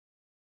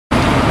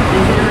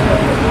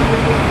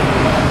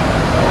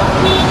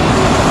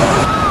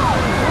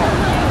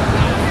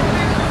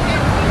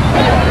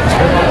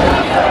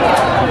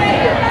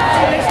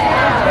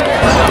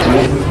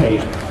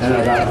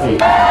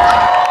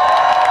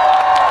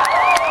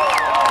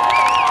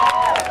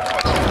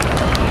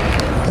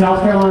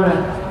South Carolina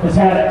has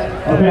had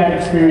a bad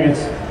experience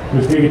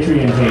with bigotry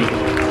and hate.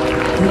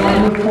 We want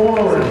to move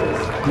forward,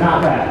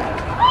 not back.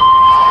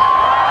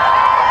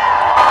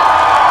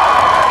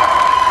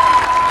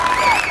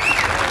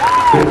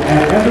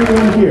 And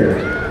everyone here,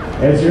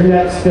 as your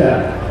next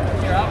step,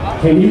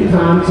 can you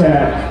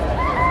contact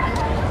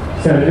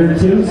Senator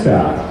Tim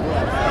Scott,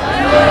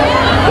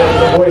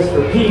 the voice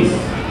for peace,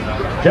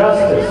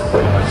 justice,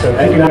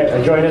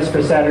 and join us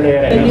for Saturday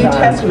at any time. The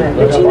New Testament.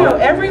 But you know,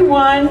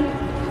 everyone,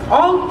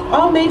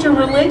 all major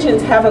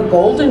religions have a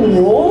golden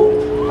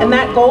rule, and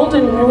that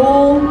golden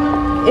rule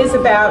is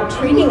about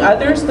treating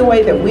others the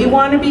way that we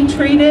want to be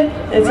treated.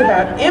 It's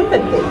about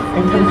empathy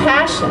and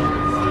compassion.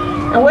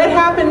 And what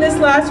happened this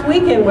last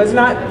weekend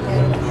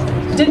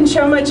didn't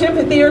show much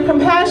empathy or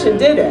compassion,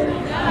 did it?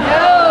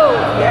 No.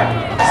 Yeah.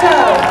 So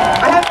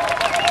I have.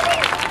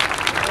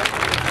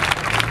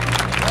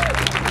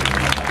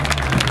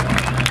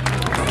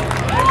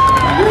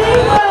 We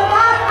will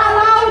not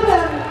allow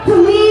them to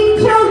leave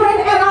children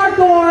at our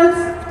doors,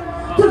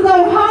 to go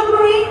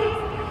hungry,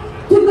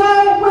 to go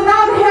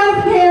without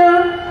health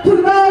care, to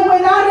go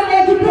without an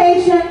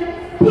education,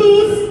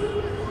 peace,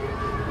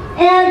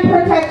 and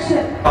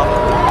protection.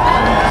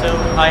 So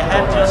I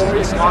had just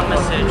one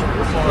message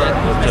for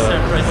Mr.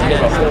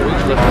 President.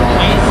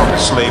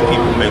 Please. Slave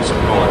people make some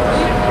noise.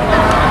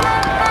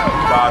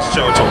 God's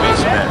church will make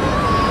some noise.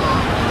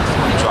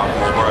 Drop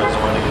these words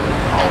on you.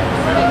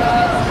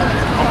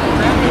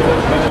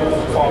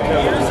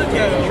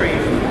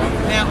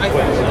 Now I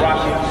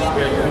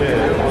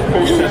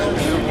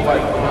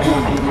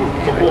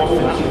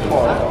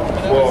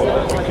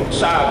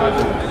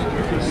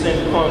you can send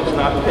funds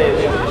not paid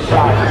for the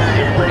shot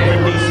and bring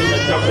release in the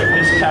government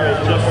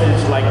miscarriage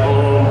justice like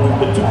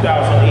the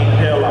 2008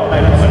 bailout.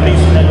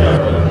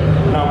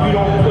 Now we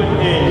don't put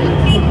in.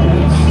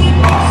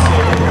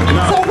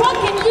 So what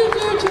can you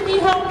do to be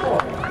helpful?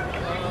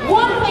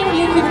 One thing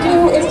you can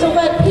do is to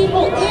let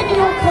people in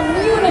your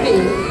community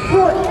who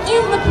are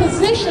in the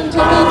position to be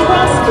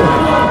trusted.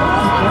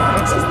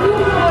 If you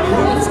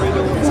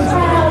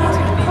have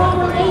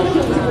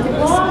conversations with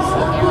lots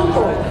of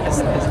people,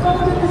 spoke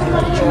to this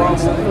country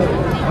recently,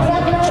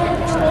 get that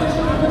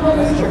information to the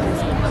minister,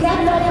 get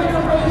that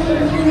information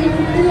to the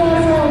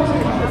ESL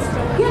team,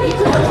 get it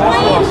to the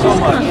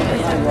community.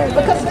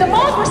 Because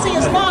democracy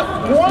is not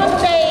one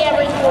day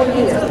every 4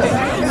 years.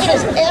 It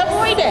is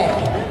every day.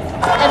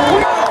 And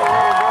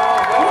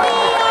we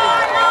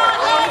are not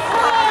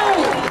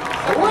afraid.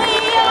 We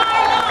are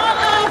not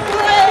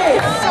afraid.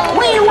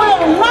 We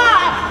will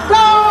not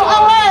go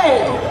away.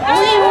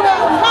 We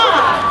will not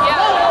go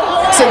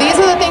away. So these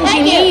are the things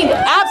you need,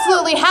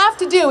 absolutely have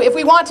to do if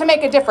we want to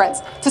make a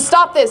difference, to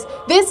stop this.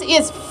 This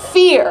is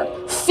fear.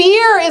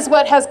 Fear is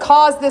what has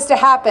caused this to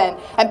happen.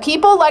 And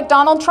people like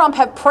Donald Trump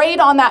have preyed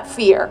on that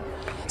fear.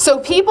 So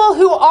people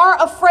who are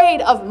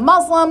afraid of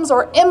Muslims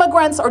or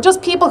immigrants or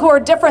just people who are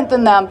different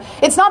than them,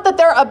 it's not that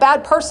they're a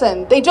bad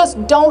person, they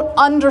just don't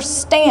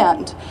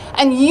understand.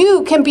 And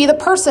you can be the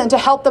person to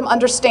help them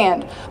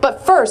understand. But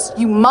first,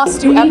 you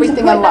must do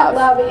everything in love. You need to put that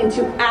love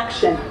into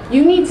action.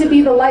 You need to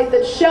be the light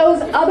that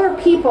shows other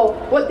people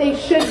what they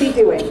should be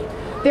doing.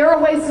 There are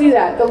ways to do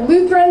that. The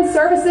Lutheran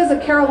Services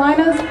of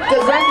Carolinas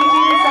does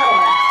refugee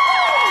resettlement.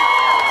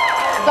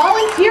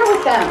 Volunteer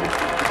with them.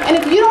 And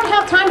if you don't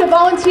have time to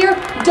volunteer,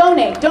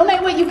 donate.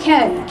 Donate what you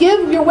can.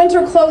 Give your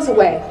winter clothes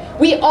away.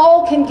 We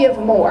all can give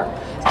more.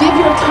 Give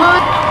your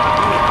time.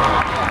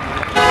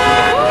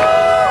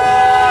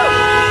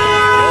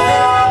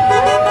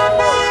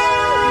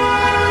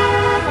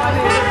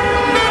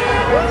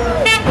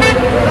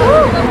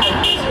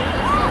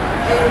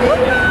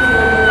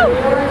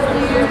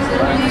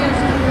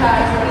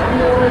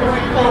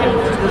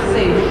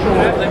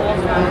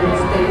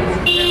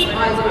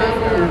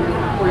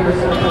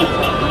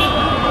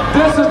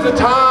 This is the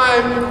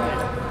time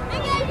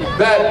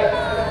that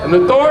an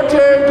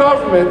authoritarian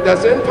government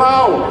that's in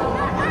power,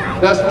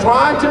 that's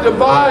trying to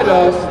divide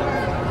us,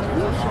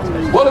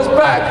 well, it's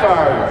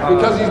backfiring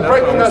because he's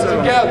breaking us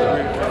together.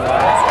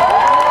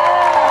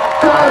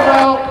 It's not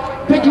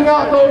about picking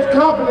out those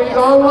companies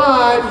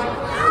online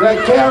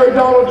that carry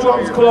Donald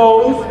Trump's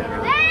clothes,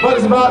 but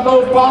it's about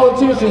those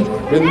politicians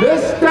in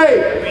this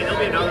state,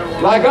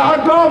 like our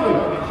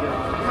governor,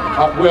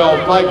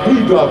 like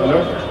the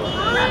governor,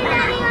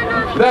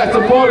 that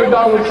supported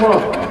Donald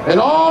Trump, and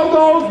all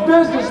those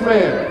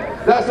businessmen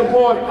that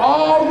support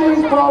all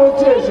these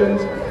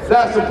politicians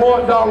that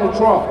support Donald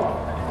Trump.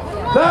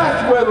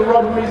 That's where the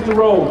rubber meets the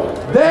road.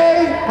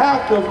 They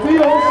have to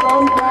feel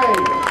some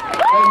pain.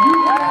 And you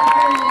have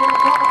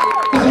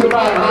to this is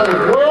about how the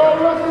world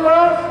looks at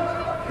us.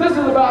 This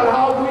is about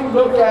how we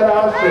look at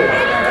ourselves.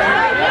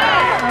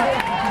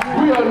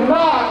 We are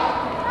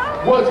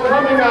not what's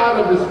coming out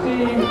of the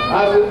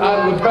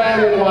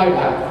Bannon White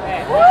House.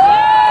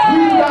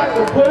 We've got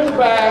to push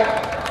back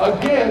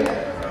against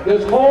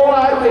this whole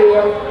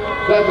idea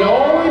that the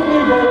only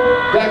people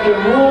that can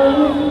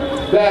rule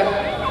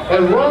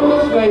and run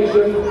this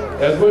nation,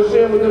 as we're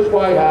seeing with this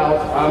White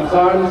House, I'm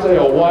sorry to say,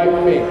 are white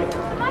men.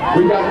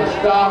 We got to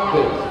stop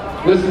this.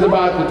 This is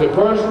about the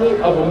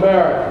diversity of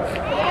America.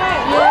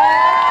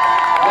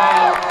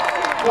 Now,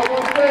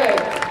 someone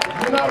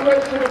said, you're not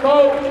registered to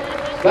vote?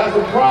 That's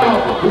a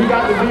problem. We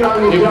got to be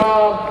on the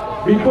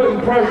job, be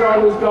putting pressure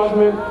on this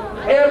government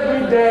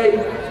every day,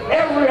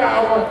 every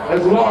hour,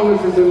 as long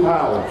as it's in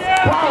power.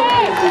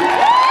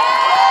 Politics.